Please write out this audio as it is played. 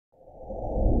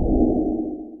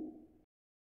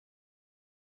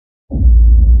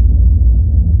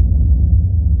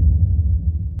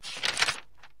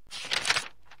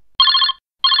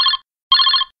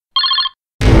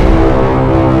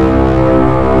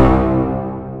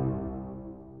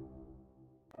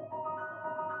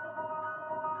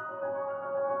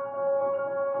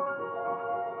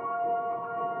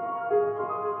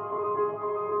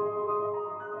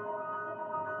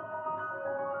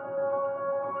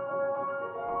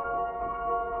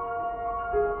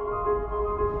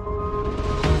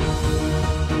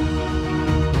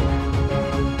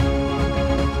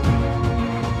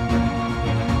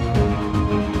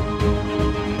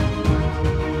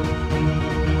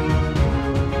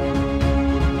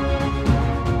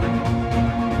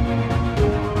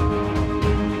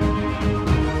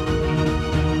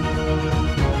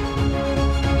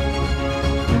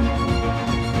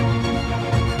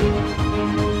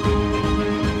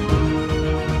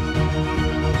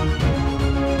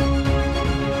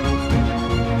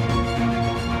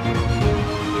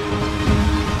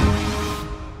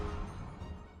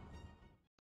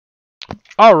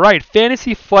All right,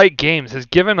 Fantasy Flight Games has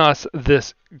given us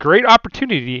this great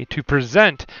opportunity to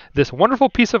present this wonderful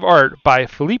piece of art by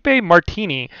Felipe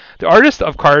Martini, the artist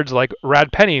of cards like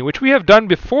Rad Penny, which we have done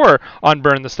before on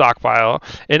Burn the Stockpile.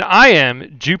 And I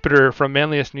am Jupiter from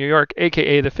Manlius, New York,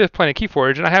 aka the Fifth Planet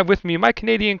Keyforge, and I have with me my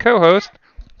Canadian co-host.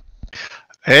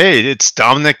 Hey, it's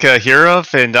Dominic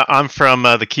Hirov, and I'm from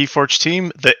the Keyforge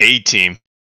team, the A team.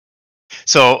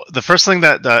 So the first thing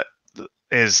that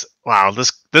is wow,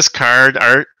 this card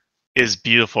art is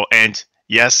beautiful, and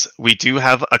yes, we do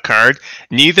have a card.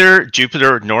 Neither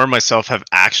Jupiter nor myself have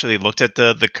actually looked at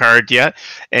the card yet,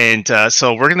 and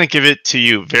so we're gonna give it to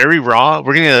you very raw.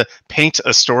 We're gonna paint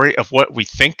a story of what we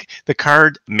think the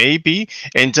card may be,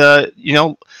 and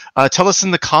tell us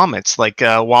in the comments, like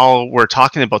while we're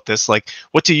talking about this, like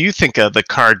what do you think the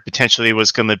card potentially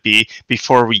was going to be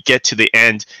before we get to the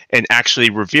end and actually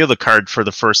reveal the card for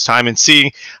the first time and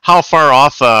see how far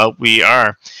off we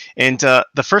are. And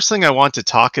the first thing I want to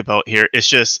talk about here is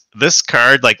just this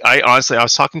card. Like I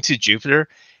was talking to Jupiter.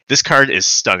 This card is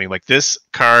stunning. Like this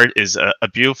card is a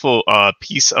beautiful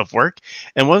piece of work.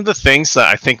 And one of the things that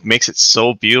I think makes it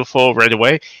so beautiful right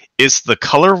away is the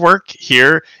color work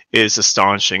here is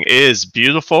astonishing. It is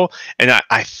beautiful. And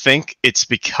I think it's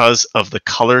because of the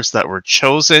colors that were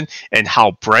chosen and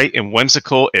how bright and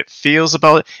whimsical it feels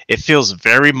about it. It feels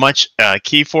very much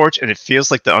Keyforge, and it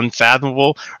feels like the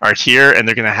Unfathomable are here, and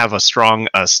they're going to have a strong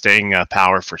staying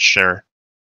power for sure.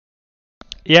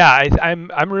 Yeah,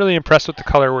 I'm really impressed with the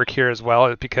color work here as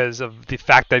well because of the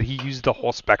fact that he used the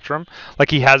whole spectrum.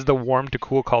 Like he has the warm to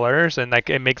cool colors, and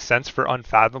like it makes sense for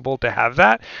Unfathomable to have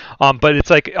that. But it's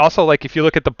like also like if you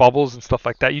look at the bubbles and stuff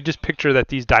like that, you just picture that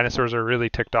these dinosaurs are really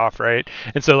ticked off, right?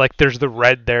 And so like there's the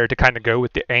red there to kind of go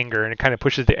with the anger, and it kind of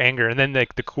pushes the anger, and then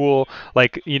like the cool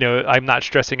I'm not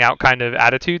stressing out kind of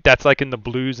attitude. That's like in the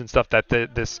blues and stuff that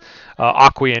this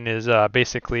Aquian is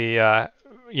basically.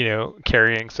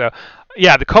 Carrying. So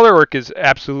yeah, the color work is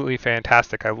absolutely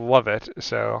fantastic. I love it.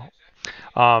 So,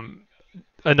 um,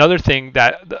 another thing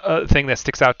that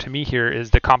sticks out to me here is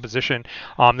the composition.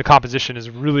 The composition is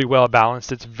really well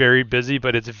balanced. It's very busy,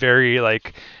 but it's very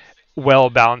like well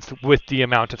balanced with the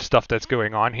amount of stuff that's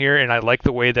going on here. And I like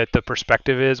the way that the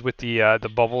perspective is with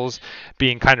the bubbles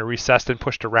being kind of recessed and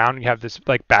pushed around. You have this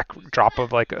like backdrop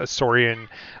of like a Saurian,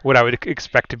 what I would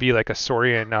expect to be like a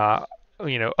Saurian, up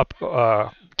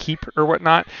keep or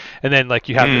whatnot, and then like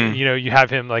Mm. you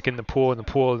have him like in the pool, and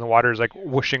the water is like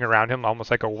whooshing around him almost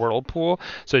like a whirlpool,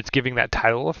 so it's giving that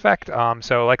tidal effect.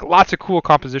 So like lots of cool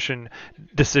composition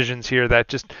decisions here that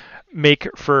just make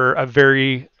for a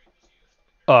very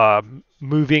uh,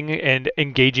 moving and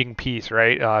engaging piece,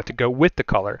 right? To go with the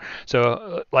color.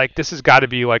 So, like, this has got to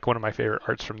be like one of my favorite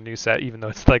arts from the new set, even though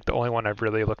it's like the only one I've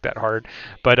really looked at hard.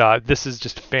 But this is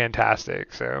just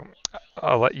fantastic. So,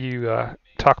 I'll let you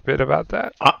talk a bit about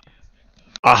that.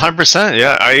 100%.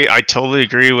 Yeah, I totally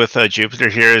agree with Jupiter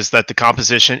here. Is that the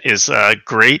composition is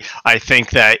great. I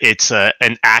think that it's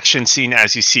an action scene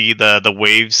as you see the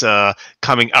waves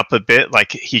coming up a bit,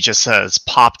 like he just has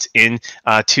popped in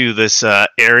to this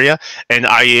area. And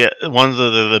one of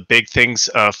the big things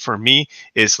for me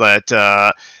is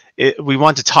that we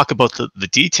want to talk about the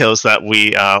details that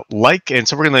we like, and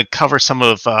so we're going to cover some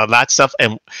of that stuff.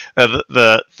 And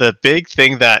the big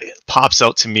thing that pops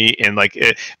out to me and like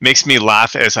it makes me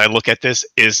laugh as I look at this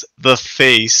is the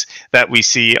face that we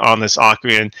see on this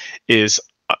Aquarian is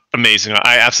amazing.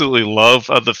 I absolutely love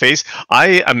the face.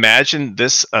 I imagine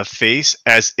this face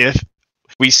as if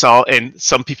we saw, and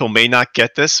some people may not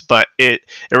get this, but it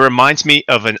reminds me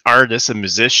of an artist, a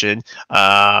musician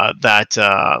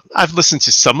that I've listened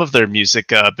to some of their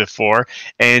music before,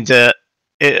 and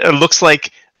it looks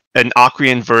like an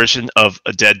Aquarian version of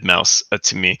a Dead Mouse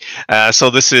to me.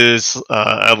 So this is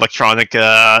electronic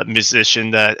musician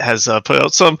that has put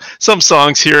out some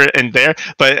songs here and there,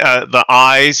 but the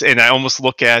eyes, and I almost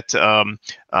look at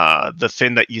the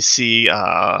fin that you see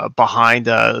behind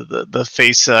the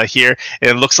face here,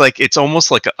 and it looks like it's almost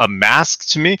like a mask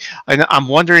to me. And I'm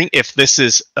wondering if this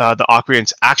is the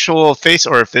Aquarian's actual face,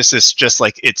 or if this is just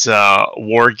like its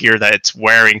war gear that it's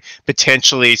wearing,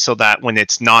 potentially, so that when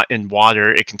it's not in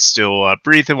water, it can still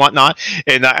breathe and whatnot.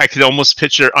 And I could almost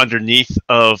picture underneath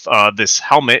of this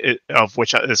helmet, of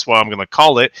which is what I'm going to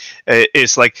call it,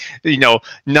 is like,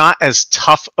 not as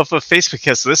tough of a face,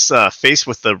 because this face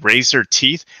with the razor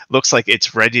teeth looks like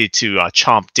it's ready to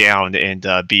chomp down and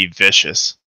be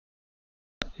vicious.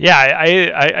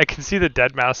 Yeah, I can see the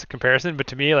dead mouse comparison, but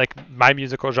to me, like my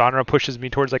musical genre pushes me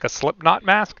towards like a Slipknot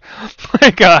mask,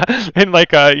 like and like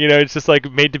it's just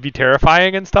like made to be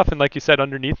terrifying and stuff. And like you said,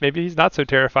 underneath maybe he's not so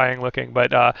terrifying looking,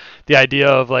 but the idea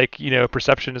of like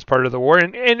perception is part of the war,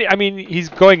 and I mean he's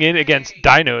going in against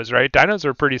dinos, right? Dinos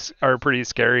are pretty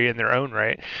scary in their own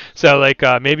right. So like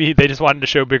maybe they just wanted to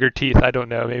show bigger teeth. I don't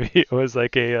know. Maybe it was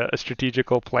like a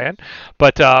strategical plan.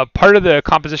 But part of the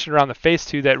composition around the face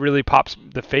too that really pops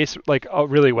the face like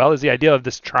really well is the idea of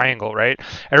this triangle, right?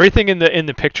 Everything in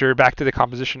the picture, back to the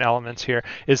composition elements here,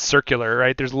 is circular,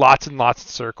 right? There's lots and lots of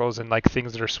circles and like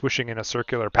things that are swooshing in a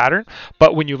circular pattern.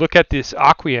 But when you look at this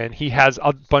Aquian, he has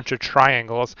a bunch of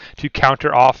triangles to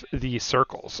counter off the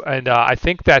circles, and I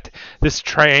think that this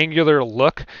triangular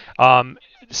look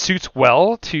suits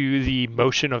well to the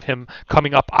motion of him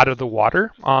coming up out of the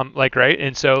water, like right,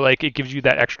 and so like it gives you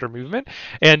that extra movement,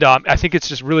 and I think it's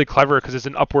just really clever because it's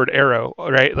an upward arrow,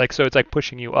 right? Like so it's like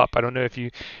pushing you up. I don't know if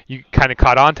you kind of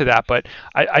caught on to that, but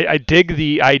I dig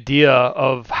the idea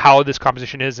of how this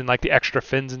composition is and like the extra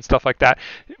fins and stuff like that.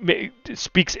 It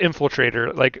speaks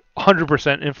infiltrator, like 100%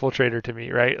 infiltrator to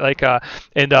me, right? Like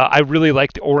and I really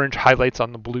like the orange highlights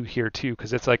on the blue here too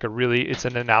because it's like it's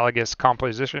an analogous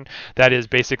composition that is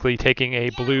basically taking a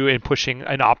blue and pushing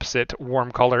an opposite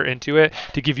warm color into it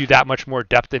to give you that much more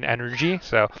depth and energy.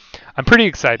 So I'm pretty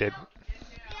excited.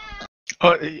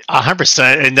 Oh,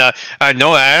 100%. And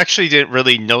no, I actually didn't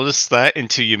really notice that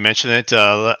until you mentioned it.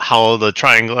 How the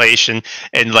triangulation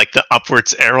and like the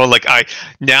upwards arrow, like I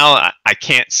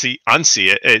can't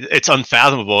unsee it. It's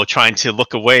unfathomable trying to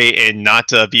look away and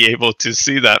not be able to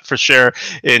see that for sure.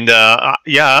 And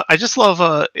yeah, I just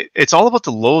love. It's all about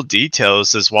the little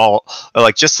details as well,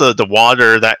 like just the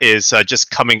water that is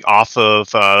just coming off of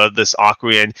this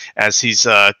Aquarian as he's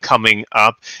coming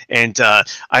up, and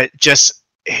I just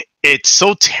it's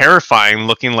so terrifying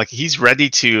looking like he's ready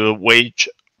to wage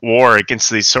war against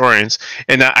these saurians.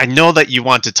 And I know that you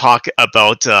want to talk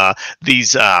about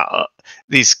these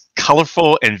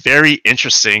colorful and very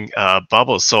interesting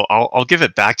bubbles. So I'll give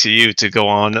it back to you to go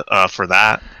on for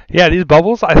that. Yeah, these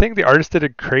bubbles, I think the artist did a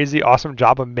crazy awesome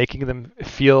job of making them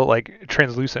feel like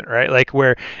translucent, right? Like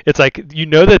where it's like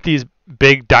that these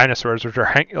big dinosaurs, which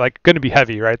are like going to be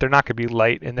heavy, right? They're not going to be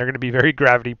light, and they're going to be very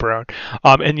gravity prone,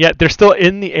 and yet they're still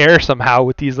in the air somehow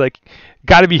with these like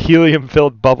got to be helium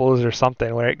filled bubbles or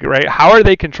something, right? How are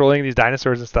they controlling these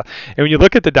dinosaurs and stuff? And when you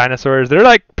look at the dinosaurs, they're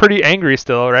like pretty angry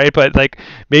still, right? But like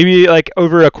maybe like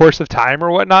over a course of time or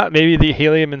whatnot, maybe the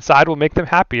helium inside will make them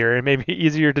happier and maybe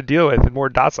easier to deal with and more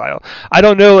docile. I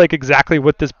don't know like exactly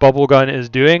what this bubble gun is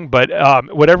doing, but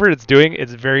whatever it's doing,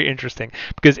 it's very interesting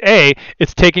because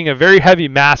it's taking a very heavy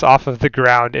mass off of the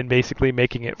ground and basically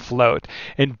making it float,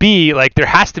 and B, like there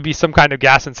has to be some kind of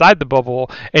gas inside the bubble,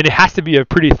 and it has to be a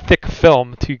pretty thick film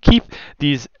to keep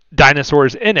these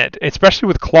dinosaurs in it, especially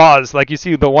with claws. Like you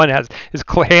see, the one has his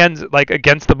hands like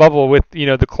against the bubble with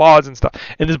the claws and stuff,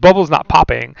 and this bubble's not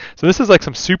popping. So this is like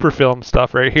some super film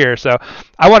stuff right here. So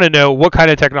I want to know what kind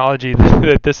of technology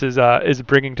that this is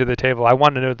bringing to the table. I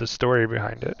want to know the story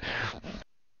behind it.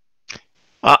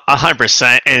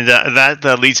 100%, and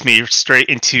that leads me straight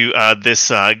into this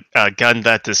gun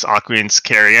that this Aquarian's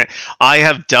carrying. I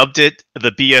have dubbed it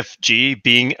the BFG,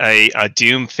 being a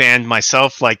Doom fan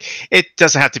myself. Like, it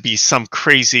doesn't have to be some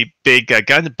crazy big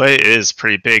gun, but it is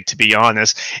pretty big, to be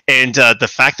honest. And the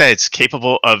fact that it's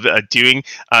capable of doing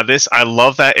this, I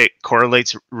love that it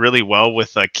correlates really well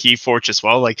with Keyforge as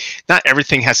well. Like, not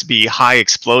everything has to be high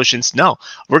explosions. No,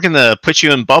 we're going to put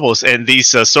you in bubbles, and these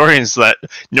Saurians that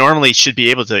normally should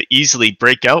be able to easily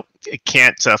break out, it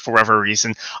can't for whatever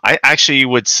reason. I actually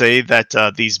would say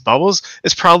that these bubbles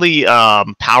is probably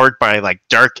powered by like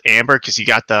dark amber, because you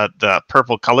got the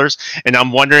purple colors, and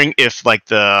I'm wondering if like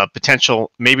the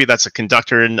potential, maybe that's a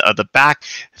conductor in the back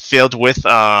filled with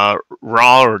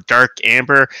raw or dark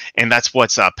amber, and that's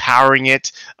what's powering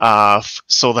it,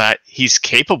 so that he's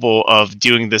capable of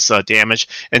doing this damage.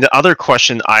 And the other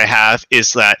question I have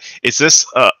is that, is this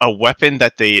a weapon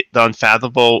that the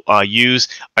Unfathomable use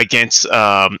against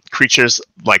creatures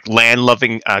like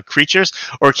land-loving creatures,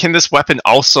 or can this weapon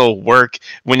also work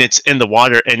when it's in the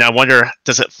water? And I wonder,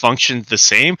 does it function the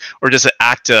same, or does it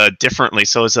act differently?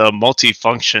 So it's a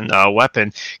multi-function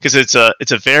weapon, because it's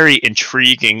a very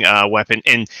intriguing weapon,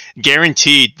 and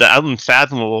guaranteed the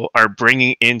Unfathomable are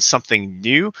bringing in something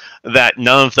new that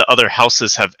none of the other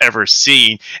houses have ever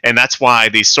seen, and that's why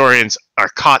these Saurians are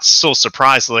caught so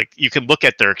surprised. Like, you can look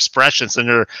at their expressions and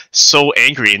they're so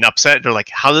angry and upset. They're like,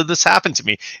 how did this happen to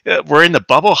me? We're in the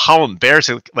bubble. How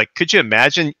embarrassing. Like, could you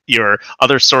imagine your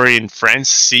other Saurian friends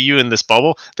see you in this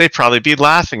bubble? They'd probably be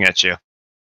laughing at you.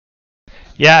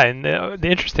 Yeah, and the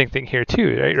interesting thing here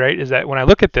too, right, is that when I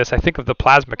look at this, I think of the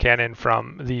plasma cannon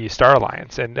from the Star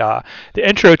Alliance, and the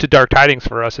intro to Dark Tidings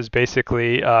for us is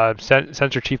basically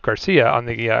Sensor Chief Garcia on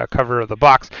the cover of the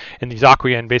box, and the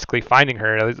Zakuyan basically finding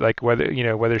her, like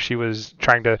whether she was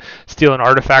trying to steal an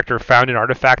artifact or found an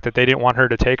artifact that they didn't want her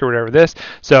to take or whatever this.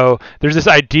 So there's this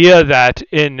idea that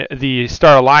in the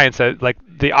Star Alliance that like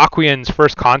the Aquians'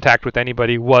 first contact with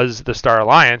anybody was the Star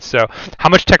Alliance. So how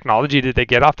much technology did they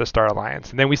get off the Star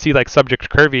Alliance? And then we see like Subject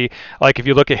Curvy, like if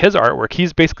you look at his artwork,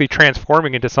 he's basically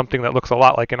transforming into something that looks a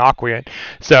lot like an Aquian.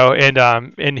 So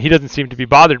and he doesn't seem to be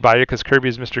bothered by it because Kirby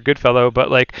is Mr. Goodfellow,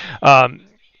 but like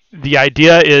the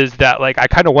idea is that like I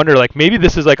kind of wonder like maybe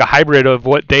this is like a hybrid of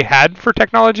what they had for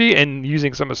technology and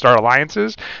using some of Star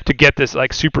Alliances to get this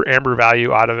like super amber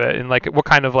value out of it, and like what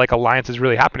kind of like alliance is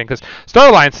really happening, because Star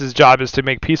Alliance's job is to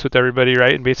make peace with everybody,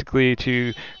 right, and basically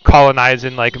to colonize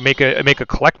and like make a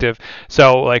collective.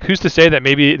 So like who's to say that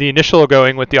maybe the initial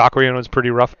going with the Aquarian was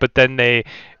pretty rough, but then they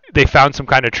found some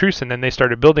kind of truce, and then they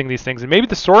started building these things. And maybe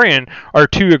the Saurian are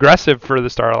too aggressive for the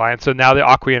Star Alliance, so now the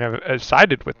Aquarian have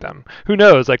sided with them. Who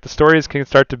knows? Like the stories can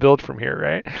start to build from here,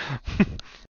 right?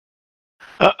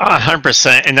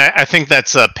 100%, and I think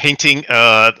that's painting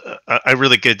a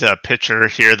really good picture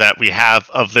here that we have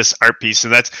of this art piece,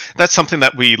 and that's something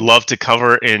that we love to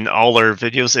cover in all our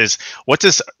videos. Is what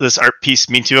does this art piece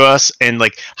mean to us, and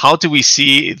like how do we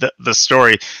see the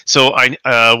story? So I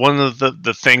one of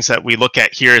the things that we look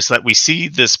at here is that we see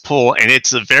this pool, and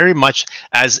it's very much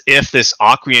as if this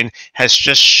Aquarian has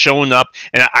just shown up,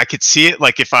 and I could see it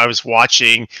like if I was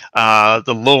watching the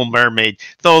Little Mermaid,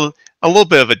 though a little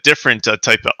bit of a different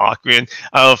type of Aquarian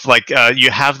of like you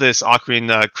have this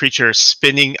Aquarian creature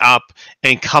spinning up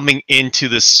and coming into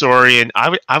the story, and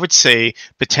I would say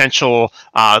potential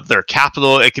their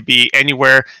capital. It could be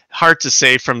anywhere. Hard to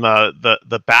say from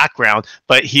the background,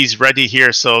 but he's ready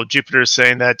here. So Jupiter is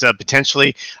saying that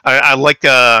potentially. I like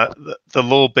the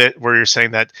little bit where you're saying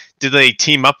that did they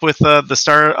team up with the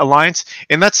Star Alliance,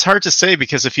 and that's hard to say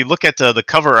because if you look at the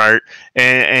cover art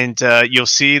and you'll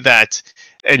see that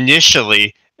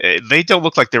initially they don't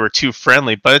look like they were too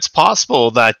friendly, but it's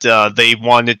possible that they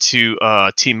wanted to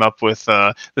team up with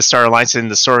the Star Alliance,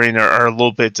 and the Saurian are a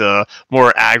little bit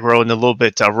more aggro and a little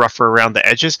bit rougher around the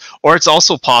edges. Or it's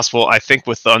also possible, I think,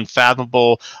 with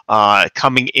Unfathomable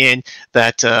coming in,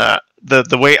 that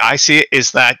the way I see it is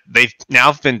that they've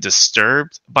now been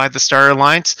disturbed by the Star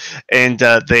Alliance, and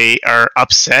they are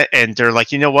upset, and they're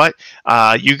like, you know what,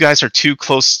 you guys are too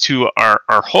close to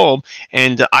our home,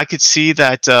 and I could see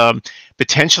that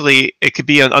potentially it could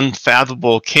be an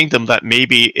unfathomable kingdom that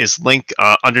maybe is linked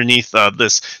underneath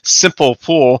this simple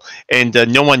pool, and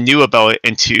no one knew about it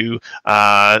until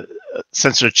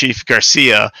Sensor Chief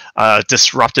Garcia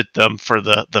disrupted them for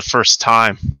the first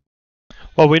time.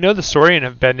 Well, we know the Saurian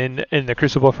have been in the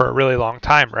Crucible for a really long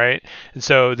time, right? And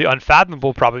so the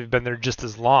Unfathomable probably have been there just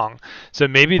as long. So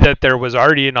maybe that there was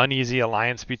already an uneasy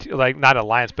alliance, like not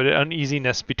alliance, but an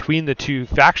uneasiness between the two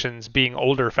factions being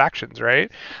older factions,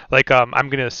 right? Like I'm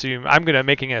gonna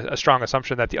making a strong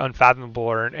assumption that the Unfathomable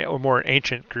are or more an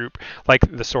ancient group like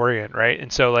the Saurian, right?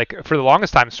 And so like for the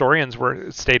longest time, Saurians were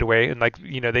stayed away, and like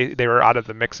they were out of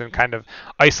the mix and kind of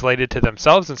isolated to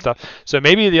themselves and stuff. So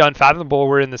maybe the Unfathomable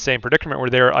were in the same predicament where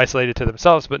they were isolated to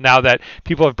themselves, but now that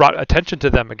people have brought attention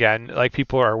to them again, like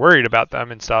people are worried about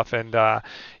them and stuff, and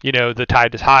the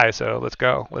tide is high, so let's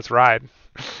go, let's ride.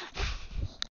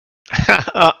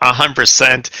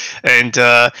 100%, and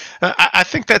I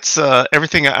think that's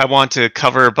everything I want to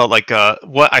cover about like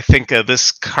what I think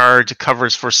this card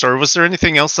covers for story. Was there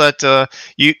anything else that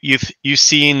you've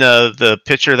seen the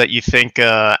picture that you think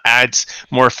adds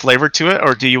more flavor to it,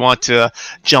 or do you want to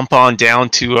jump on down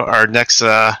to our next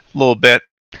little bit?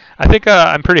 I think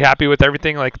I'm pretty happy with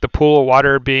everything, like the pool of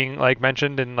water being like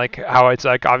mentioned, and like how it's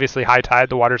like obviously high tide,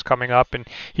 the water's coming up, and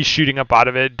he's shooting up out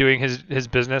of it, doing his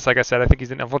business. Like I said, I think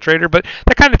he's an infiltrator, but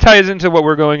that kind of ties into what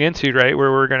we're going into, right?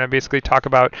 Where we're going to basically talk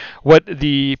about what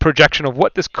the projection of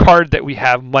what this card that we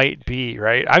have might be,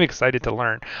 right? I'm excited to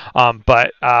learn,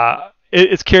 but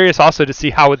it's curious also to see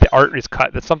how the art is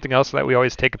cut. That's something else that we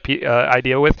always take a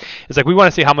idea with. Is like we want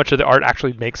to see how much of the art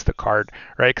actually makes the card,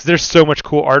 right? Because there's so much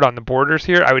cool art on the borders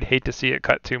here. I would hate to see it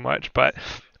cut too much, but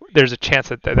there's a chance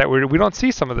that we don't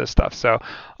see some of this stuff. So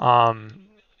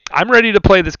I'm ready to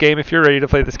play this game if you're ready to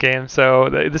play this game. So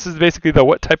this is basically the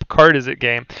what type of card is it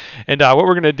game. And what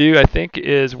we're going to do, I think,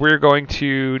 is we're going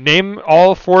to name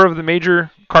all four of the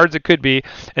major cards it could be,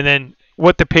 and then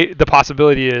what the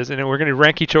possibility is, and then we're going to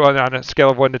rank each one on a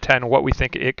scale of 1 to 10 what we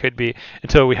think it could be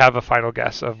until we have a final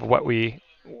guess of what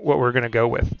we're going to go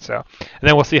with. So, and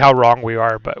then we'll see how wrong we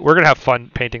are, but we're going to have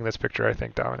fun painting this picture, I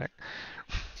think, Dominic.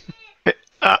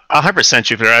 100%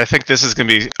 Jupiter. I think this is going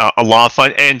to be a lot of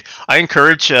fun, and I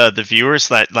encourage the viewers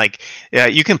that like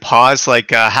you can pause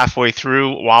like halfway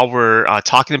through while we're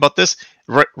talking about this.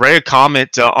 Write a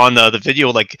comment on the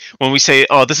video, like when we say,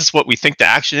 "Oh, this is what we think the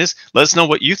action is." Let us know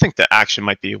what you think the action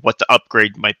might be, what the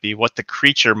upgrade might be, what the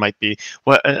creature might be,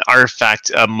 what an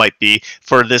artifact might be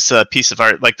for this piece of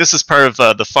art. Like this is part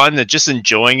of the fun and just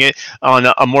enjoying it on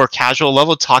a more casual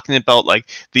level, talking about like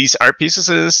these art pieces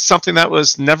is something that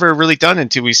was never really done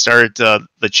until we started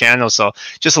the channel. So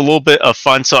just a little bit of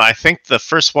fun. So I think the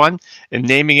first one, and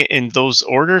naming it in those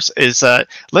orders, is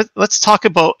let's talk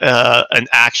about an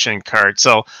action card.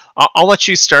 So I'll let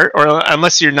you start, or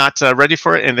unless you're not ready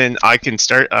for it, and then I can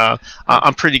start.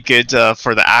 I'm pretty good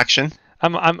for the action.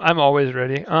 I'm always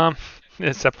ready.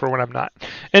 Except for when I'm not.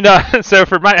 And so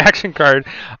for my action card,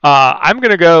 I'm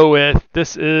gonna go with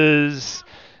this is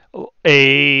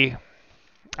a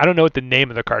I don't know what the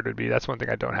name of the card would be. That's one thing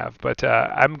I don't have. But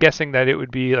I'm guessing that it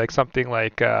would be like something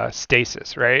like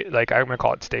Stasis, right? Like I'm gonna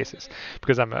call it Stasis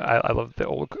because I love the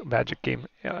old Magic game,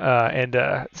 and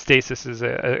Stasis is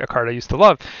a card I used to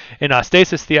love. In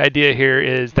Stasis, the idea here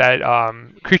is that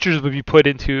creatures would be put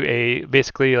into a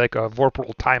basically like a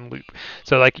vorpal time loop.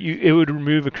 So like it would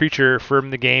remove a creature from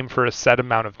the game for a set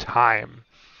amount of time.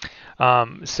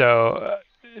 So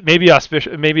maybe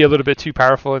auspicious, maybe a little bit too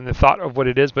powerful in the thought of what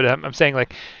it is, but I'm saying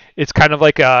like it's kind of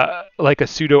like a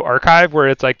pseudo archive where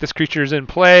it's like this creature is in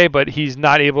play, but he's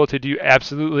not able to do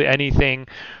absolutely anything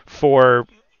for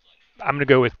I'm gonna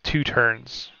go with 2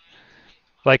 turns.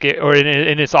 Like it, or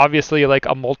and it's obviously like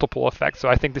a multiple effect. So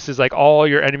I think this is like all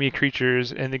your enemy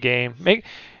creatures in the game. Make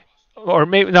or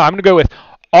maybe no, I'm gonna go with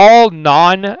all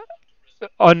non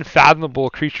unfathomable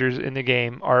creatures in the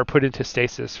game are put into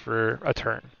stasis for a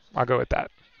turn. I'll go with that.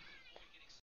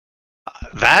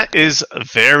 That is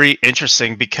very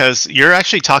interesting because you're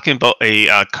actually talking about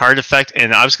a card effect,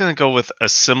 and I was going to go with a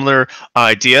similar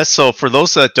idea. So, for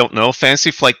those that don't know, Fantasy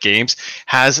Flight Games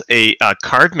has a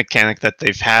card mechanic that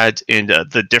they've had in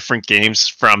the different games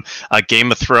from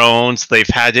Game of Thrones. They've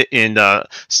had it in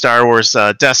Star Wars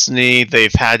Destiny.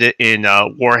 They've had it in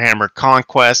Warhammer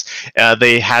Conquest.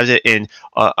 They had it in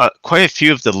quite a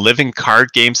few of the living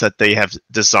card games that they have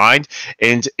designed.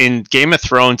 And in Game of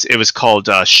Thrones, it was called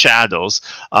Shadows.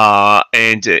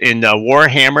 And in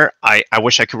Warhammer, I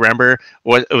wish I could remember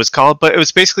what it was called, but it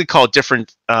was basically called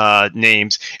different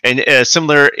names. And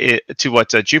similar to what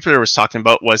Jupiter was talking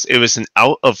about, was it was an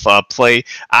out of play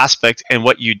aspect. And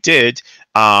what you did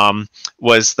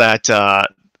was that.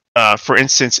 For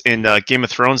instance, in Game of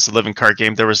Thrones, the living card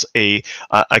game, there was a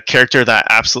character that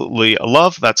I absolutely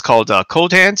love. That's called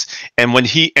Cold Hands, and when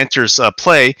he enters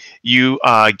play, you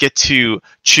get to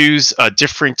choose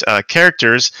different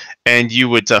characters, and you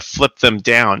would flip them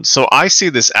down. So I see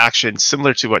this action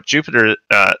similar to what Jupiter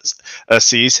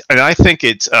sees, and I think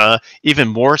it's even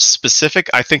more specific.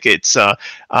 I think it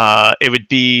would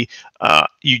be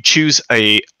you choose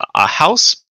a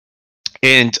house,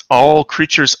 and all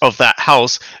creatures of that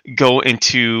house go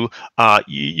into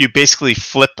you basically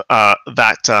flip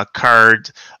that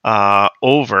card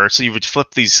over. So you would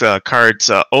flip these cards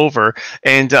over,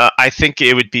 and I think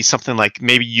it would be something like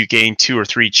maybe you gain 2 or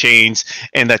 3 chains,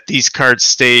 and that these cards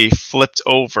stay flipped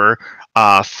over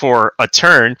for a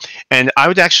turn. And I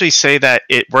would actually say that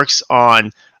it works on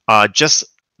just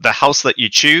the house that you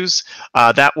choose.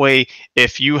 That way,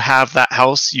 if you have that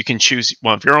house, you can choose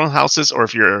one of your own houses, or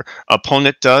if your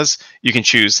opponent does, you can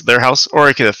choose their house, or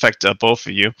it could affect both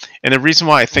of you. And the reason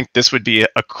why I think this would be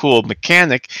a cool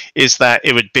mechanic is that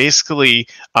it would basically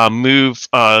move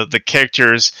the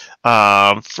characters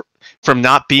from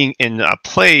not being in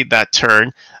play that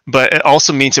turn, but it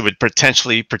also means it would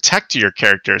potentially protect your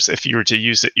characters if you were to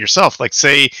use it yourself. Like,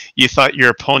 say you thought your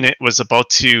opponent was about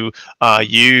to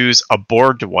use a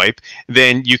board wipe,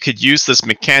 then you could use this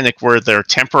mechanic where they're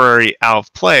temporary out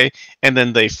of play, and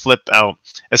then they flip out.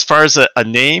 As far as a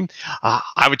name,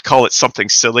 I would call it something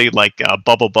silly like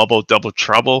Bubble Bubble Double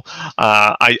Trouble.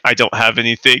 I don't have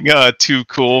anything too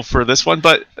cool for this one,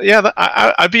 but yeah,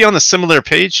 I'd be on a similar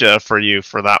page for you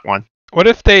for that one. What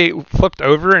if they flipped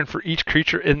over and for each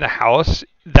creature in the house,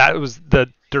 that was the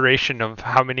duration of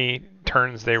how many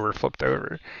turns they were flipped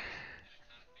over?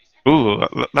 Ooh,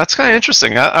 that's kind of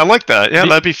interesting. I like that. Yeah, Be-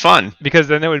 that'd be fun. because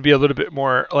then it would be a little bit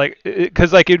more like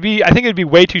because like it'd be I think it'd be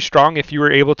way too strong if you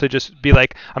were able to just be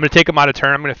like I'm gonna take them out of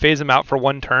turn, I'm gonna phase them out for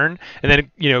 1 turn, and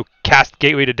then cast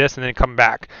Gateway to Dis and then come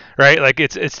back, right? Like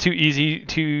it's too easy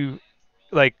to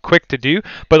like quick to do.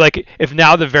 But like if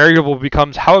now the variable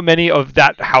becomes how many of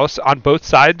that house on both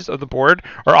sides of the board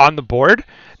are on the board,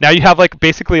 now you have like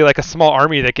basically like a small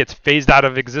army that gets phased out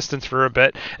of existence for a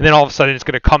bit, and then all of a sudden it's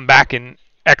going to come back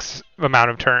X amount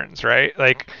of turns, right?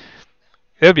 Like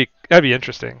that'd be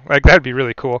interesting. Like that'd be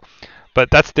really cool. But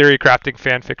that's theory crafting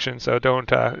fan fiction, so don't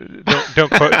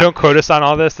quote us on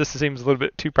all this. This seems a little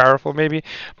bit too powerful, maybe.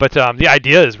 But the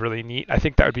idea is really neat. I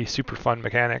think that would be a super fun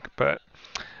mechanic. But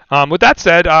with that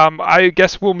said, I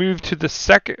guess we'll move to the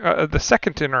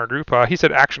second in our group. He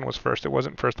said action was first. It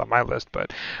wasn't first on my list,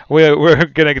 but we're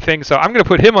gonna think. So I'm gonna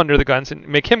put him under the guns and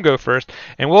make him go first,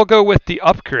 and we'll go with the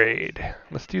upgrade.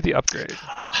 Let's do the upgrade.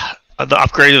 The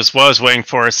upgrade is what I was waiting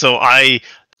for. So I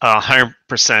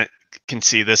 100% can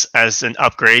see this as an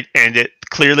upgrade, and it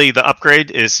clearly the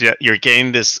upgrade is you're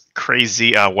getting this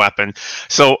crazy weapon.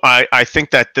 So I think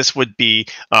that this would be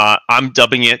I'm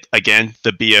dubbing it again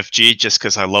the BFG just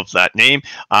because I love that name.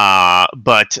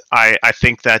 But I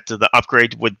think that the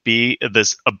upgrade would be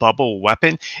this a bubble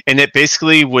weapon, and it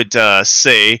basically would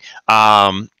say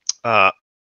so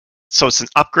it's an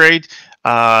upgrade,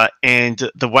 and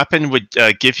the weapon would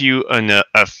give you an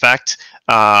effect.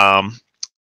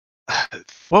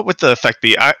 What would the effect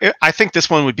be? I think this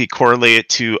one would be correlated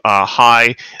to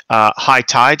high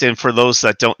tide. And for those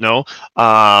that don't know,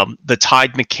 the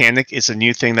tide mechanic is a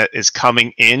new thing that is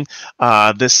coming in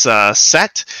this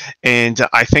set, and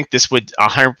I think this would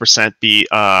 100% be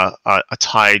a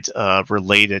tide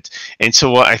related. And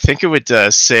so what I think it would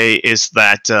say is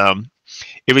that.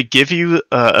 It would give you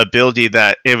ability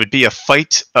that it would be a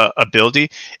fight ability,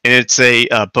 and it's a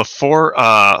before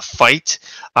fight.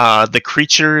 The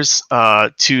creatures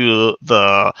to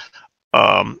the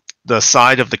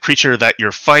side of the creature that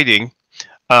you're fighting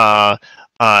uh,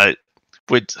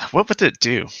 would what would it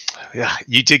do? Yeah,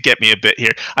 you did get me a bit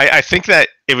here. I think that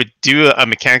it would do a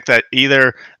mechanic that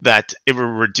either that it would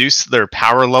reduce their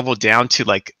power level down to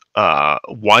like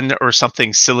 1 or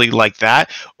something silly like that,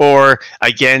 or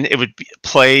again it would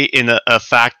play in a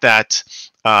fact that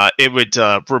it would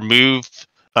remove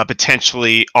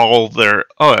potentially all their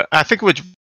I think it would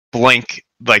blank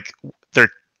like their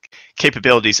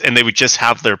capabilities, and they would just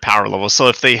have their power level. So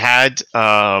if they had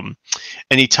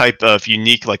any type of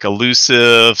unique like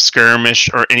elusive, skirmish,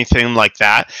 or anything like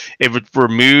that, it would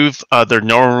remove their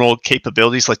normal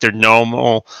capabilities, like their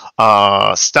normal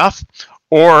stuff.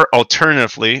 Or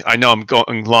alternatively, I know I'm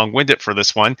going long-winded for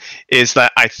this one, is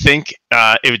that I think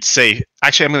it would say,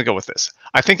 actually, I'm going to go with this.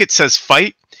 I think it says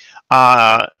fight.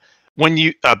 When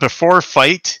you, before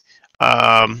fight,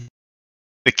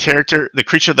 the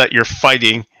creature that you're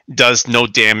fighting does no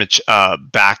damage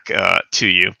back to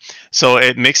you. So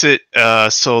it makes it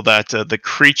so that the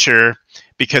creature,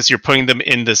 because you're putting them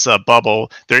in this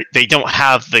bubble, they don't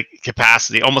have the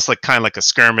capacity, almost like kind of like a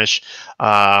skirmish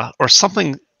or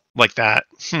something like that.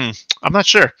 I'm not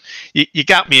sure. You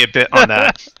got me a bit on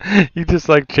that. You just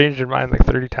like changed your mind like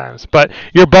 30 times. But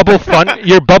your bubble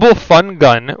fun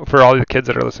gun, for all the kids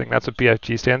that are listening, that's what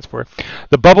BFG stands for.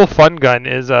 The bubble fun gun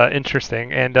is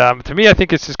interesting, and to me, I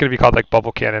think it's just going to be called like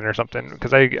bubble cannon or something.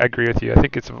 Because I agree with you. I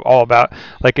think it's all about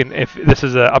like, if this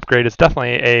is an upgrade, it's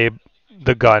definitely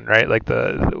the gun, right? Like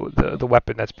the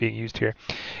weapon that's being used here.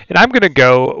 And I'm going to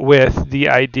go with the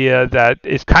idea that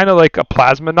it's kind of like a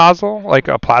plasma nozzle, like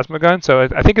a plasma gun. So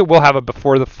I think it will have a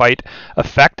before the fight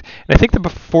effect. And I think the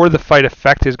before the fight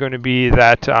effect is going to be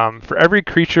that for every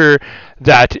creature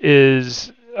that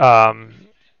is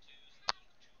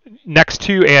next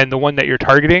to and the one that you're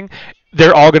targeting,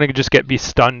 they're all going to just be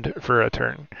stunned for a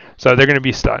turn. So they're going to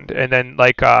be stunned, and then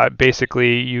like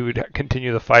basically you would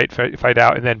continue the fight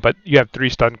out, and then but you have 3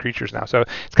 stunned creatures now. So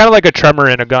it's kind of like a tremor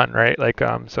in a gun, right? Like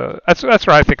so that's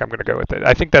where I think I'm going to go with it.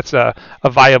 I think that's a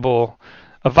viable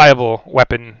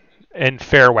weapon and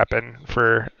fair weapon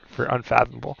for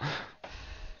Unfathomable.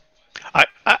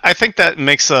 I think that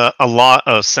makes a lot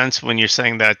of sense when you're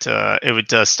saying that it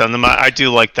would stun them. I do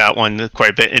like that one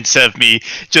quite a bit, instead of me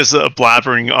just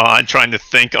blabbering on, trying to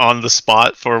think on the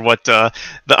spot for what the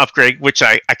upgrade, which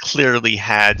I clearly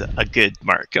had a good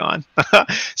mark on.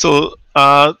 So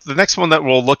the next one that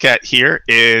we'll look at here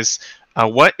is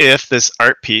what if this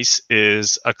art piece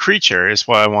is a creature, is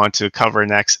what I want to cover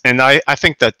next. And I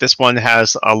think that this one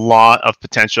has a lot of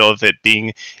potential of it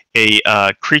being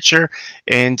a creature.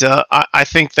 And I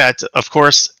think that, of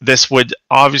course, this would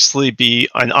obviously be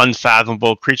an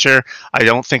unfathomable creature. I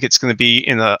don't think it's going to be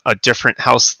in a different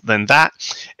house than that.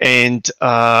 And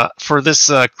for this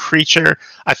creature,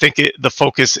 I think the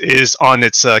focus is on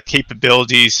its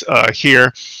capabilities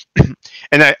here.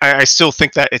 And I still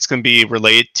think that it's going to be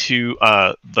related to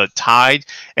the tide.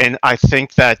 And I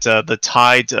think that the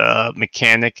tide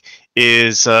mechanic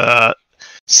is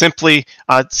simply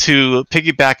to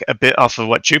piggyback a bit off of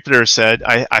what Jupiter said.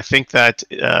 I think that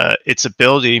its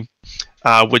ability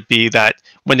would be that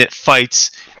when it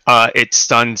fights, it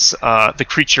stuns the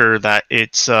creature that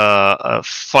it's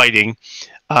fighting,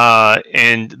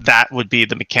 and that would be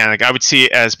the mechanic. I would see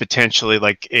it as potentially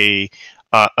like a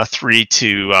 3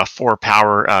 to 4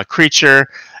 power creature,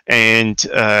 and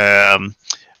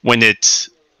when it's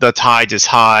the tide is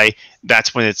high,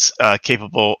 that's when it's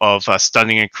capable of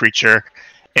stunning a creature,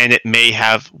 and it may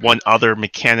have one other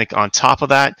mechanic on top of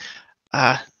that.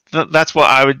 Uh, that's what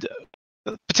I would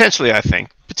potentially. I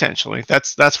think potentially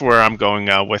that's where I'm going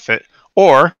with it.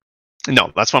 Or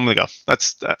no, that's where I'm gonna go.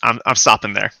 I'm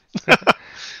stopping there.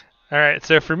 All right,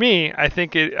 so for me, I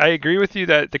agree with you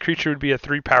that the creature would be a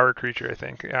 3 power creature. I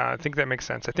think that makes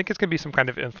sense. I think it's gonna be some kind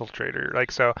of infiltrator.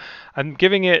 Like so, I'm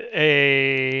giving it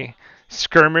a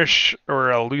skirmish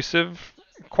or elusive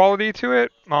quality to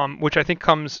it, which I think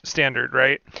comes standard,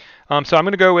 right? So I'm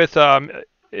gonna go with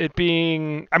it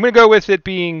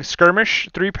being skirmish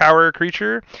 3 power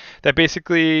creature that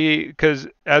basically because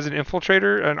as an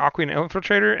infiltrator, an Aquan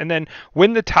infiltrator, and then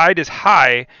when the tide is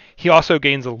high, he also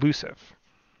gains elusive.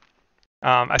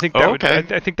 I think that Oh, would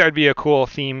okay. I think that would be a cool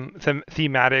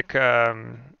thematic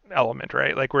element,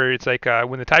 right? Like where it's like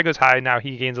when the tide goes high, now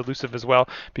he gains elusive as well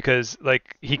because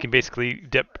like he can basically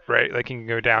dip, right? Like he can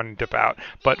go down and dip out.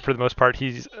 But for the most part,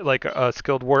 he's like a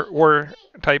skilled war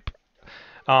type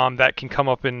that can come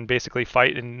up and basically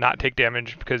fight and not take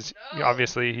damage because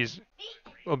obviously he's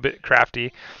a bit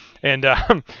crafty, and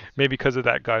maybe because of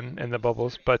that gun and the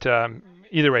bubbles. But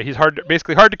either way, he's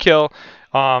basically hard to kill.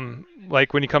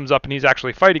 Like when he comes up and he's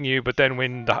actually fighting you, but then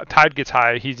when the tide gets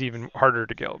high, he's even harder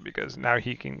to kill because now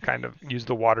he can kind of use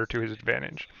the water to his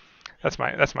advantage. That's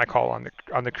my call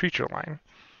on the creature line.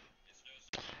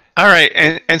 All right,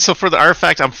 and so for the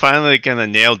artifact, I'm finally gonna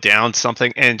nail down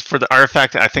something. And for the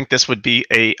artifact, I think this would be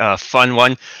a fun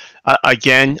one.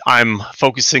 Again, I'm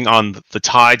focusing on the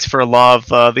tides for a lot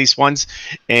of these ones,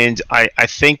 and I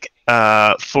think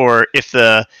for if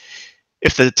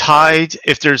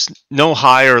there's no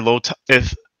high or low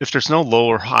if there's no low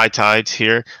or high tides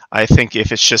here, I think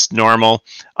if it's just normal,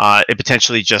 it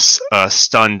potentially just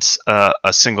stuns a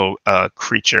single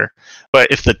creature. But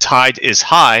if the tide is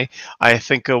high, I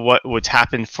think what would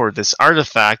happen for this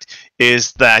artifact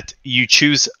is that you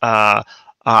choose a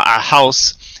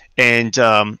house, and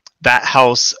that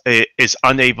house is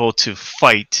unable to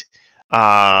fight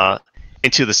uh,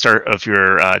 into the start of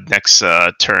your next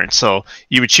turn. So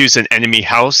you would choose an enemy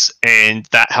house, and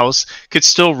that house could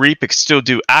still reap, it could still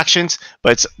do actions,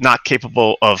 but it's not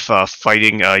capable of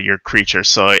fighting your creature.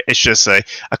 So it's just a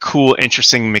cool,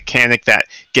 interesting mechanic that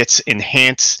gets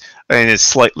enhanced and is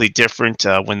slightly different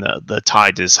when the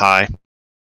tide is high.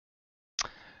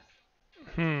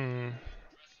 Hmm.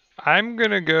 I'm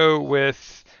gonna go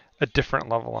with a different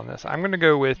level on this. I'm gonna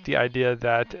go with the idea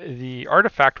that the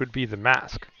artifact would be the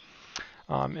mask.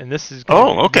 And this is going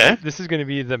to Oh, be okay. this is going to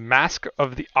be the mask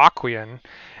of the Aquan,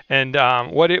 and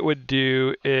what it would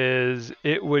do is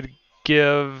it would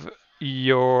give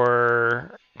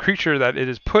your creature that it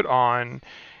is put on.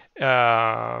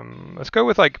 Let's go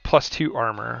with like +2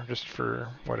 armor, just for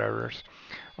whatever's.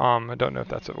 I don't know if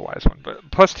that's a wise one, but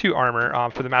 +2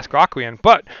 armor for the mask of Aquan.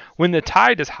 But when the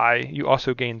tide is high, you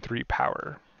also gain 3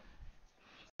 power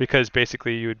because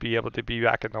basically you would be able to be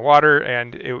back in the water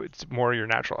and it's more your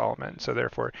natural element. So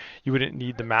therefore, you wouldn't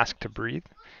need the mask to breathe.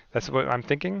 That's what I'm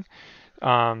thinking.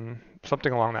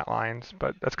 Something along that lines,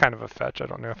 but that's kind of a fetch. I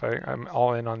don't know if I'm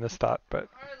all in on this thought, but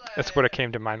that's what it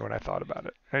came to mind when I thought about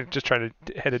it. I just tried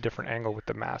to hit a different angle with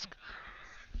the mask.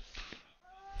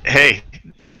 Hey,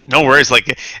 no worries.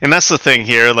 Like, and that's the thing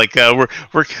here. Like,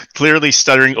 we're clearly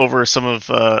stuttering over some of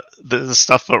the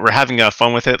stuff, but we're having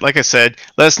fun with it. Like I said,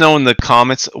 let us know in the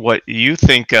comments what you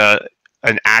think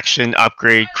an action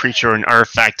upgrade creature or an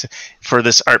artifact for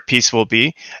this art piece will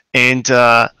be, and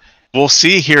we'll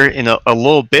see here in a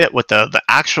little bit what the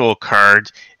actual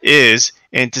card is,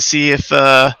 and to see if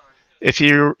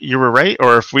you were right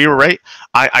or if we were right.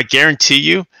 I guarantee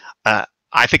you.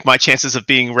 I think my chances of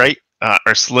being right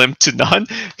are slim to none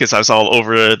because I was all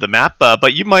over the map.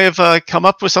 But you might have come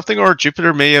up with something, or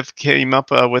Jupiter may have came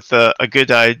up with a good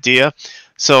idea.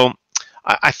 So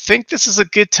I think this is a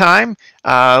good time.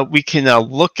 We can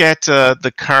look at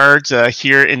the cards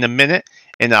here in a minute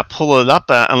and pull it up,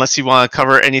 unless you want to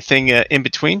cover anything in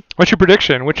between. What's your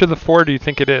prediction? Which of the 4 do you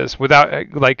think it is?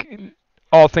 Without like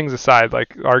all things aside,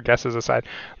 like our guesses aside,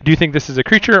 do you think this is a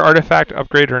creature, artifact,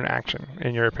 upgrade, or an action?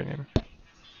 In your opinion?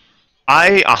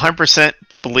 I 100%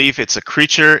 believe it's a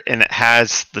creature and it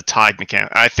has the tide mechanic.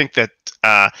 I think that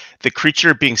the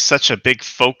creature being such a big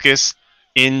focus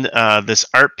in this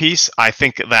art piece, I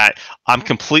think that I'm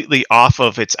completely off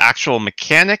of its actual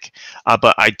mechanic,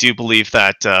 but I do believe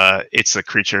that it's a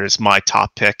creature is my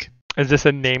top pick. Is this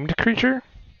a named creature?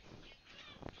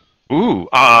 Ooh,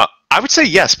 I would say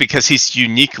yes because he's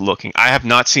unique looking. I have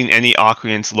not seen any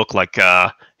Aquans look like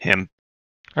him.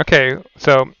 Okay,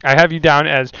 so I have you down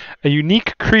as a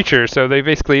unique creature. So they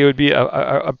basically it would be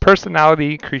a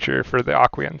personality creature for the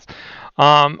Aquans.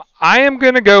 I am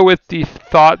gonna go with the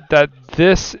thought that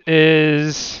this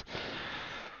is.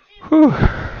 Whew,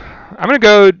 I'm gonna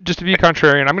go just to be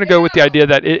contrarian. I'm gonna go with the idea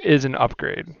that it is an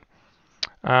upgrade.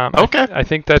 Okay. I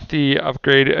think that the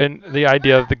upgrade and the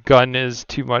idea of the gun is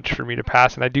too much for me to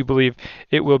pass, and I do believe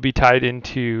it will be tied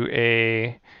into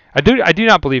a. I do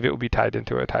not believe it will be tied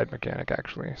into a tied mechanic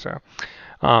actually. So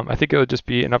I think it'll just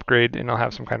be an upgrade and it'll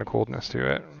have some kind of coolness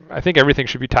to it. I think everything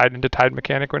should be tied into tied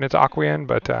mechanic when it's Aquan,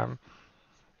 but I'm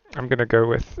gonna go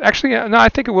with actually no. I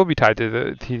think it will be tied to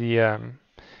the.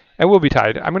 It will be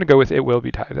tied. I'm going to go with it will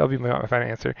be tied. That'll be my final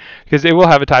answer because it will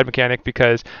have a tied mechanic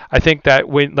because I think that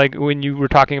when you were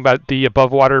talking about the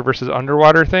above water versus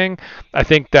underwater thing, I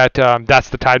think that that's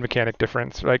the tied mechanic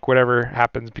difference. Like whatever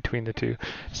happens between the two.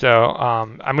 So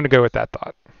I'm going to go with that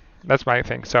thought. That's my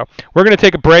thing. So we're going to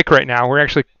take a break right now. We're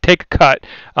actually take a cut.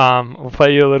 We'll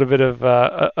play you a little bit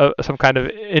of some kind of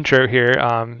intro here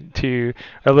to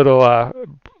a little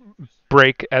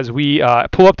break as we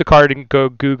pull up the card and go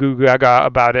goo goo gaga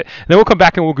about it. And then we'll come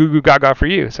back and we'll goo goo gaga for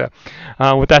you. So,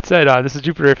 with that said, this is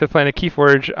Jupiter, Fifth Planet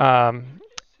Keyforge,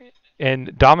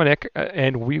 and Dominic,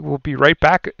 and we will be right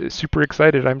back. Super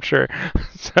excited, I'm sure.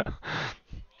 So,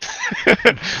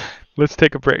 let's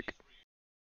take a break.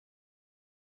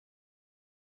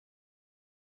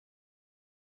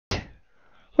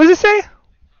 What does it say?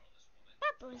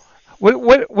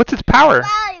 What's its power?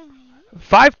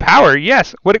 5 power.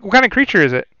 Yes. What kind of creature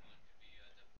is it?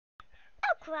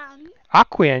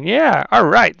 Aquan. Yeah. All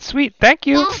right. Sweet. Thank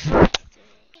you.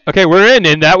 Okay, we're in,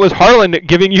 and that was Harlan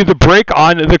giving you the break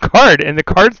on the card, and the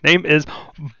card's name is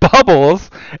Bubbles,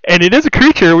 and it is a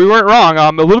creature. We weren't wrong.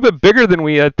 A little bit bigger than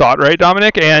we had thought, right,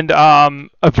 Dominic? And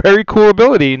a very cool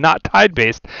ability, not tide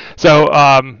based. So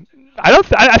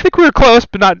I think we were close,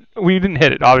 but not. We didn't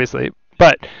hit it, obviously.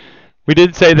 But we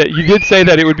did say that you did say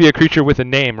that it would be a creature with a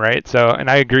name, right? So, and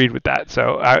I agreed with that.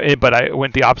 So, but I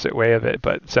went the opposite way of it.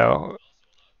 But so,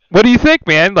 what do you think,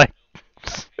 man? Like,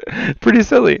 pretty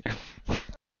silly.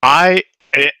 I,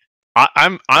 eh,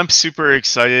 I'm super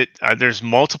excited. There's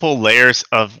multiple layers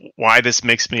of why this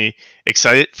makes me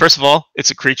excited. First of all, it's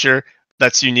a creature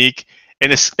that's unique,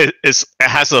 and it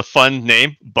has a fun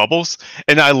name, Bubbles.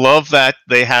 And I love that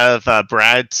they have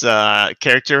Brad's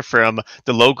character from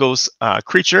the Logos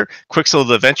creature, Quicksilver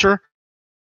the Adventurer.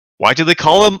 Why do they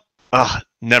call him?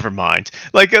 Never mind.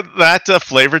 Like that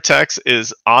flavor text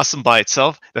is awesome by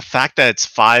itself. The fact that it's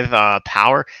 5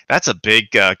 power, that's a big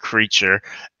creature.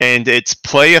 And its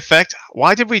play effect,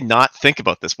 why did we not think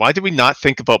about this? Why did we not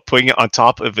think about putting it on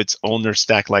top of its owner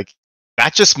stack? Like,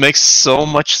 that just makes so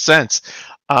much sense.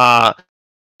 Uh,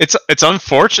 it's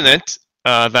unfortunate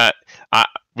that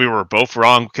we were both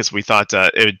wrong because we thought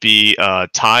it would be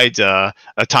tied. A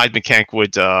tied mechanic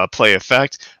would play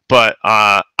effect, but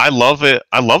I love it.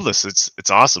 I love this. It's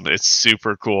awesome. It's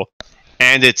super cool,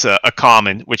 and it's a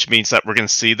common, which means that we're going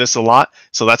to see this a lot.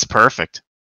 So that's perfect.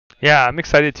 Yeah, I'm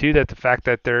excited too that the fact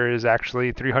that there is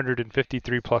actually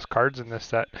 353 plus cards in this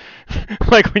set.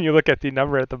 Like when you look at the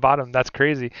number at the bottom, that's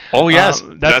crazy. Oh yes,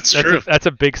 that's true. That's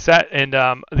a big set, and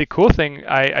the cool thing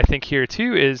I think here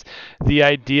too is the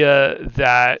idea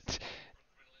that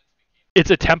it's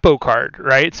a tempo card,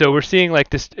 right? So we're seeing like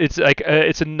this. It's like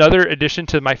it's another addition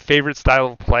to my favorite style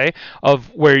of play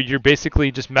of where you're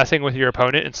basically just messing with your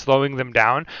opponent and slowing them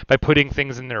down by putting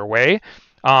things in their way.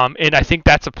 And I think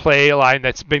that's a play line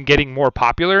that's been getting more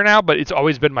popular now, but it's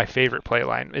always been my favorite play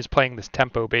line is playing this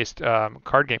tempo-based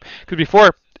card game. Because before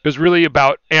it was really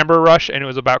about Amber Rush and it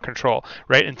was about control,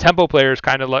 right? And tempo players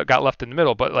kind of got left in the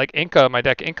middle. But like Inca, my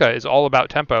deck Inca is all about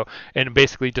tempo and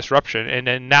basically disruption. And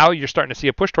then now you're starting to see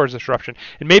a push towards disruption.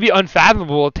 And maybe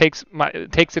Unfathomable takes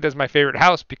it as my favorite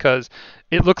house because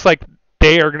it looks like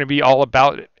they are going to be all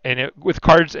about it. And with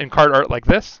cards and card art like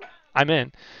this, I'm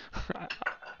in.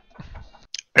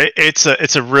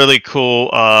 It's a really cool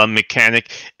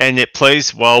mechanic, and it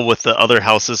plays well with the other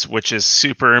houses, which is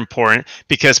super important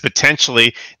because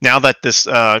potentially now that this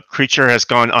creature has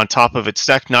gone on top of its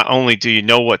deck, not only do you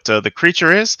know what the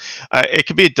creature is, it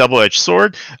could be a double-edged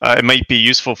sword. It might be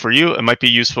useful for you. It might be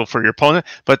useful for your opponent,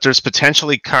 but there's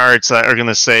potentially cards that are going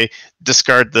to say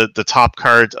discard the top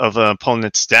card of an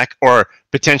opponent's deck, or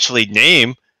potentially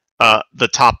name the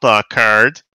top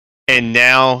card and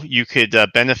now you could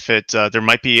benefit. There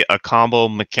might be a combo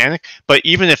mechanic, but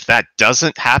even if that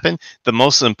doesn't happen, the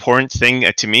most important thing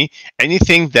to me,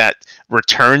 anything that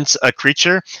returns a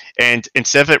creature, and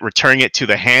instead of it returning it to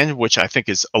the hand, which I think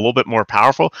is a little bit more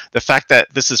powerful, the fact that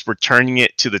this is returning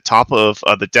it to the top of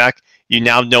the deck, you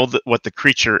now know that what the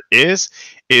creature is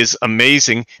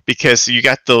amazing, because you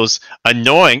got those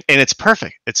annoying, and it's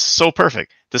perfect. It's so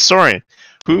perfect. The Saurian.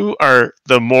 Who are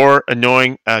the more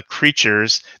annoying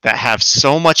creatures that have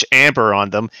so much amber on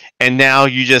them, and now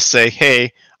you just say,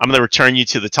 hey, I'm going to return you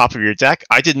to the top of your deck.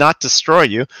 I did not destroy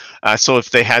you. So if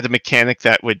they had a mechanic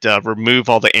that would remove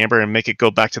all the amber and make it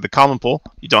go back to the common pool,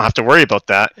 you don't have to worry about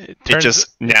that. It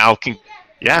just now can,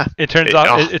 yeah. It turns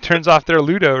off. It turns off their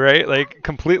Ludo, right? Like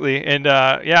completely. And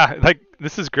yeah, like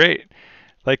this is great.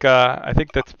 Like I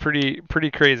think that's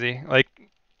pretty crazy. Like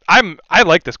I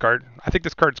like this card. I think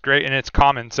this card's great, and it's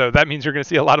common, so that means you're going to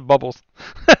see a lot of bubbles.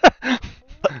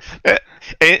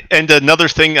 And another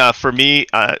thing for me,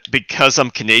 because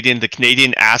I'm Canadian, the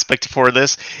Canadian aspect for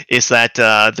this is that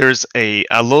there's a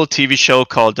little TV show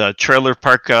called Trailer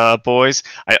Park Boys.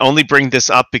 I only bring this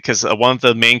up because one of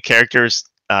the main characters'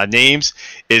 names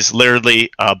is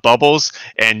literally Bubbles,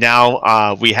 and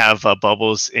now we have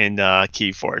Bubbles in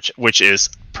Keyforge, which is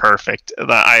perfect.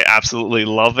 I absolutely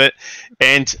love it.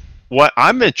 And what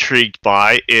I'm intrigued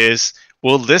by is,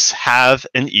 will this have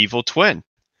an evil twin?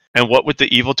 And what would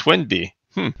the evil twin be?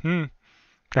 It'd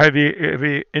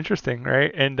be interesting,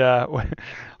 right? And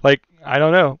like I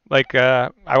don't know, like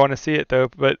I want to see it though.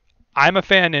 But I'm a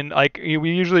fan, and like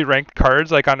we usually rank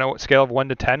cards like on a scale of 1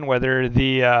 to 10, whether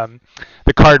the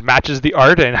card matches the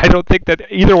art, and I don't think that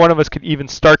either one of us could even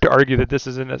start to argue that this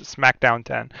isn't a SmackDown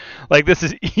 10. Like this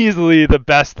is easily the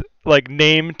best like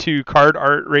name to card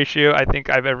art ratio I think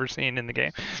I've ever seen in the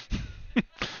game.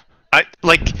 I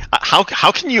like how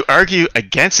can you argue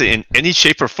against it in any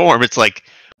shape or form? It's like,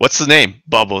 what's the name?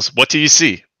 Bubbles. What do you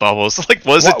see? Bubbles. Like,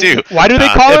 what does it do? Why do they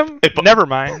call him? Never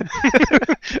mind.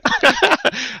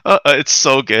 It's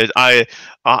so good.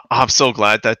 I'm so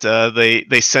glad that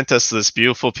they sent us this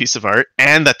beautiful piece of art,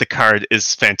 and that the card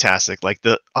is fantastic. Like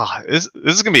this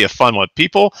is gonna be a fun one.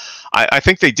 People, I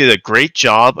think they did a great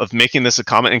job of making this a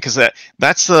comment, and because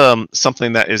that's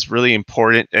something that is really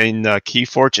important in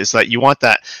Keyforge, is that you want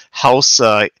that house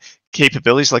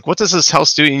capabilities. Like, what does this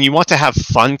house do? And you want to have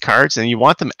fun cards, and you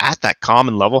want them at that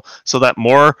common level, so that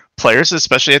more players,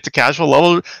 especially at the casual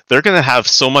level, they're going to have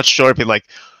so much joy. Be like,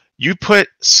 you put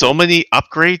so many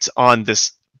upgrades on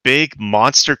this big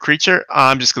monster creature,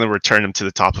 I'm just going to return them to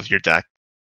the top of your deck.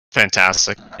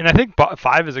 Fantastic. And I think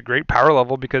 5 is a great power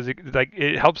level because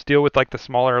it helps deal with like the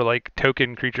smaller like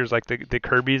token creatures like the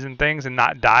Kirby's and things, and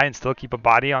not die and still keep a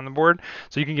body on the board.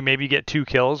 So you can maybe get 2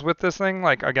 kills with this thing,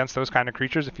 like against those kind of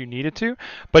creatures if you needed to.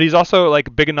 But he's also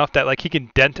like big enough that like he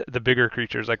can dent the bigger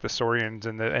creatures like the Saurians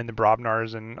and the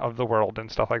Brobnars and of the world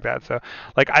and stuff like that. So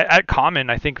like at common,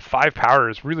 I think 5 power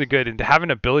is really good, and to have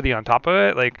an ability on top of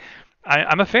it, like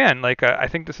I'm a fan. Like I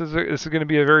think this is going to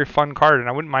be a very fun card, and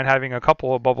I wouldn't mind having a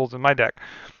couple of bubbles in my deck.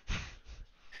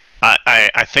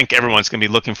 I think everyone's going to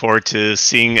be looking forward to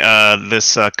seeing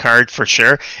this card for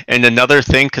sure. And another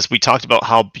thing, because we talked about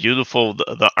how beautiful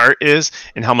the art is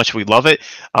and how much we love it,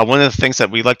 one of the things that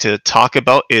we like to talk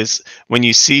about is when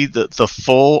you see the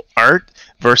full art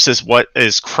versus what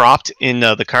is cropped in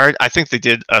the card. I think they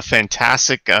did a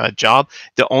fantastic job.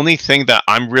 The only thing that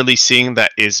I'm really seeing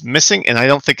that is missing, and I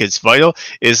don't think it's vital,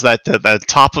 is that the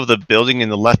top of the building in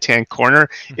the left-hand corner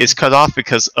is cut off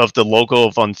because of the logo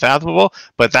of Unfathomable,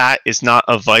 but that is not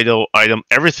a vital item.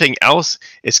 Everything else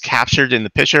is captured in the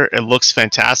picture. It looks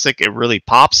fantastic. It really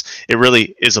pops. It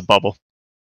really is a bubble.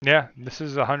 Yeah, this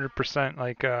is 100%.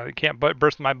 Like you can't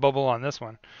burst my bubble on this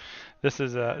one. This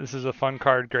is a fun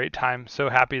card, great time. So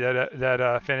happy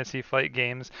that Fantasy Flight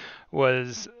Games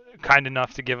was kind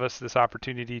enough to give us this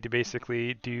opportunity to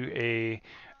basically do a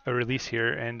release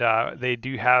here, and they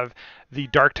do have the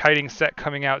Dark Tidings set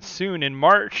coming out soon in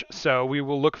March, so we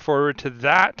will look forward to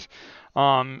that.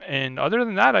 And other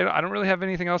than that, I don't really have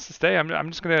anything else to say.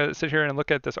 I'm just gonna sit here and look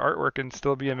at this artwork and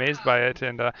still be amazed by it,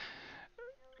 and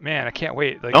man, I can't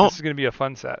wait. Like this is gonna be a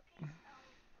fun set.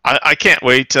 I can't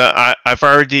wait. I've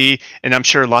already, and I'm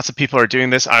sure lots of people are doing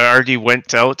this, I already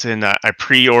went out and I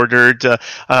pre-ordered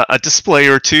a display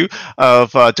or two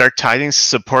of Dark Tidings,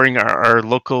 supporting our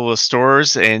local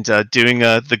stores and doing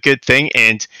the good thing.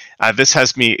 And this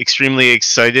has me extremely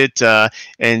excited.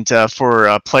 And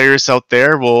for players out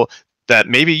there, well, that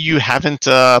maybe you haven't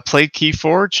played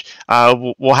Keyforge,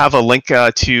 we'll have a link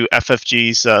to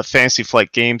FFG's Fantasy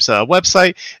Flight Games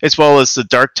website, as well as the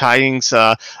Dark Tidings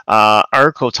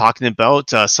article talking about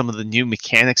some of the new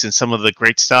mechanics and some of the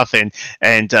great stuff.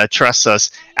 And trust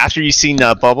us, after you've seen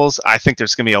Bubbles, I think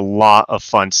there's going to be a lot of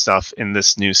fun stuff in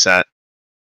this new set.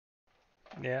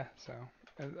 Yeah, so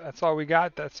that's all we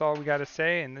got. That's all we got to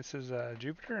say. And this is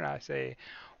Jupiter, and I say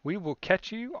we will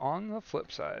catch you on the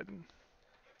flip side.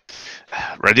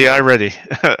 Ready, I ready.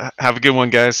 Have a good one,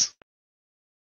 guys.